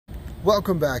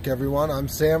Welcome back, everyone. I'm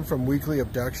Sam from Weekly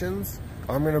Abductions.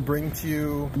 I'm going to bring to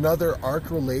you another Ark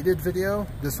related video.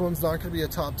 This one's not going to be a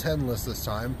top 10 list this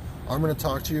time. I'm going to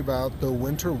talk to you about the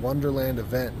Winter Wonderland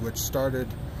event, which started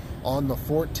on the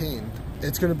 14th.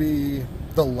 It's going to be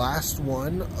the last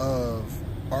one of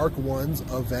Ark 1's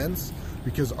events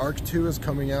because Ark 2 is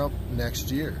coming out next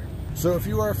year. So if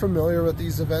you are familiar with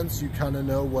these events, you kind of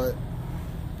know what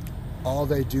all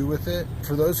they do with it.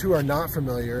 For those who are not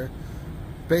familiar,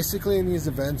 basically in these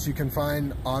events you can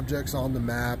find objects on the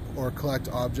map or collect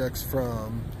objects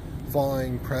from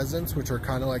falling presents, which are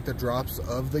kind of like the drops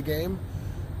of the game.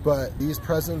 But these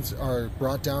presents are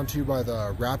brought down to you by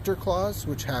the raptor claws,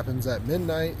 which happens at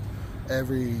midnight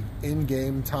every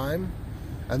in-game time.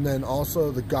 And then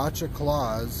also the gotcha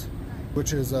claws,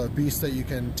 which is a beast that you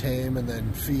can tame and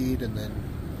then feed, and then,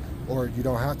 or you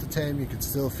don't have to tame, you can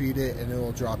still feed it and it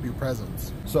will drop you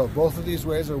presents. So both of these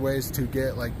ways are ways to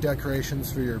get like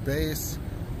decorations for your base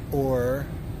or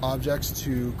objects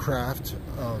to craft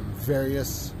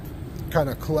various kind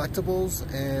of collectibles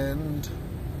and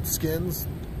skins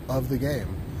of the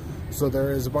game. So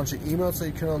there is a bunch of emotes that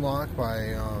you can unlock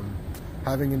by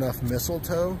having enough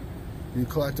mistletoe. You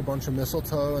collect a bunch of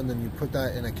mistletoe and then you put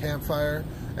that in a campfire,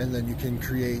 and then you can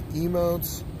create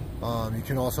emotes. You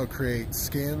can also create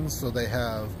skins, so they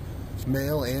have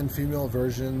male and female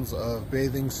versions of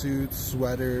bathing suits,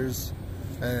 sweaters,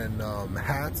 and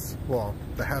hats. Well,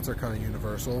 the hats are kind of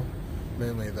universal.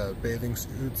 Mainly the bathing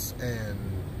suits and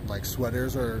like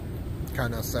sweaters are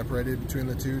kind of separated between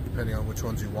the two depending on which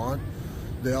ones you want.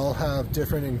 They all have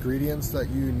different ingredients that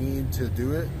you need to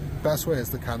do it. Best way is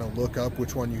to kind of look up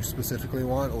which one you specifically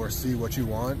want or see what you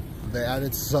want. They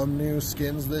added some new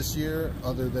skins this year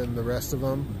other than the rest of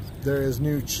them. There is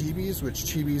new chibis, which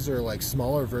chibis are like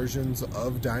smaller versions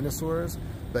of dinosaurs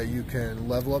that you can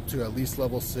level up to at least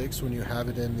level 6 when you have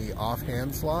it in the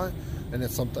offhand slot. And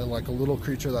it's something like a little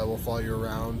creature that will follow you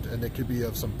around, and it could be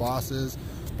of some bosses,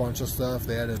 a bunch of stuff.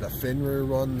 They added a Fenrir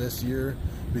run this year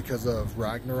because of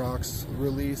Ragnarok's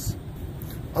release.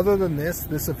 Other than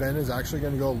this event is actually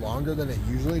going to go longer than it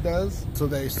usually does. So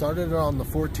they started it on the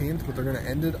 14th, but they're going to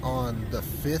end it on the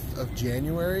 5th of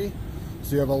January.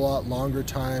 So you have a lot longer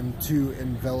time to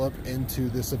envelop into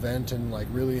this event and like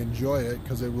really enjoy it,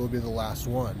 because it will be the last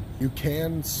one. You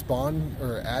can spawn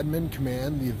or admin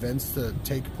command the events to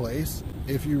take place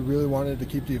if you really wanted to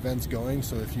keep the events going.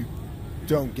 So if you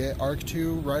don't get Ark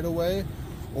 2 right away,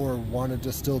 or wanted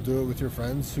to still do it with your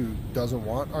friends who doesn't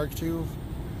want Ark 2,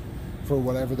 for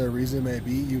whatever their reason may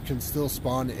be, you can still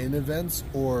spawn in events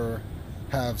or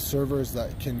have servers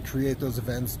that can create those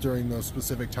events during those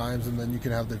specific times, and then you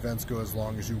can have the events go as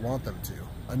long as you want them to.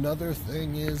 Another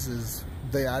thing is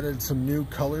they added some new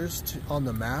colors on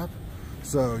the map.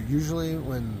 So usually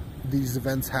when these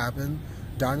events happen,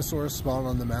 dinosaurs spawn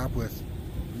on the map with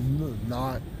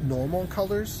not normal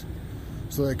colors.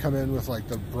 So they come in with like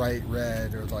the bright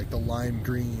red or like the lime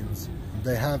greens.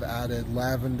 They have added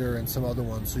lavender and some other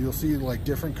ones, so you'll see like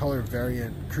different color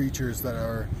variant creatures that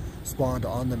are spawned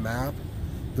on the map.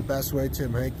 The best way to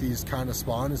make these kind of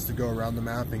spawn is to go around the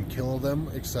map and kill them,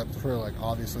 except for like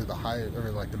obviously the high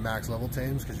or like the max level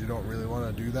tames, because you don't really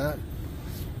want to do that.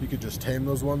 You could just tame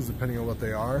those ones depending on what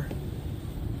they are,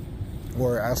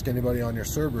 or ask anybody on your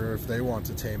server if they want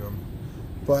to tame them.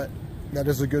 But that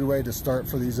is a good way to start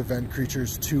for these event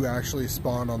creatures to actually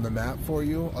spawn on the map for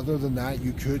you. Other than that,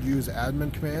 you could use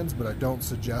admin commands, but I don't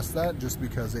suggest that just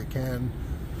because it can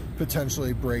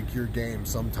potentially break your game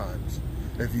sometimes.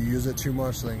 If you use it too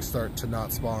much, things start to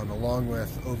not spawn, along with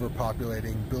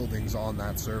overpopulating buildings on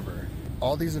that server.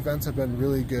 All these events have been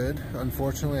really good.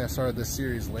 Unfortunately, I started this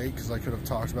series late because I could have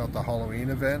talked about the Halloween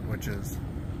event, which is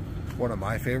one of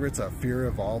my favorites. Fear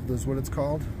Evolved is what it's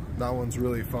called. That one's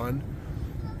really fun.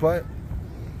 But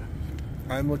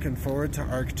I'm looking forward to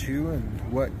Ark 2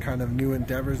 and what kind of new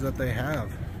endeavors that they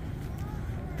have.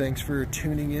 Thanks for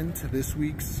tuning in to this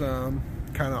week's kind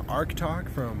of Ark talk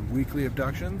from Weekly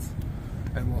Abductions,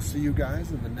 and we'll see you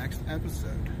guys in the next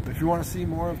episode. If you want to see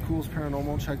more of Cool's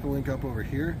Paranormal, check the link up over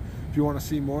here. If you want to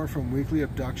see more from Weekly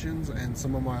Abductions and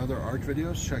some of my other Ark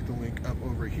videos, check the link up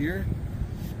over here.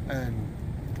 And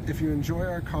if you enjoy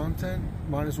our content,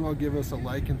 might as well give us a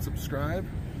like and subscribe.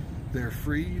 They're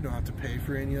free, you don't have to pay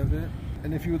for any of it.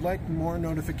 And if you would like more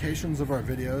notifications of our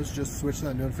videos, just switch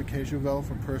that notification bell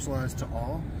from personalized to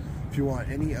all if you want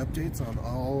any updates on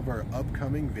all of our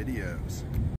upcoming videos.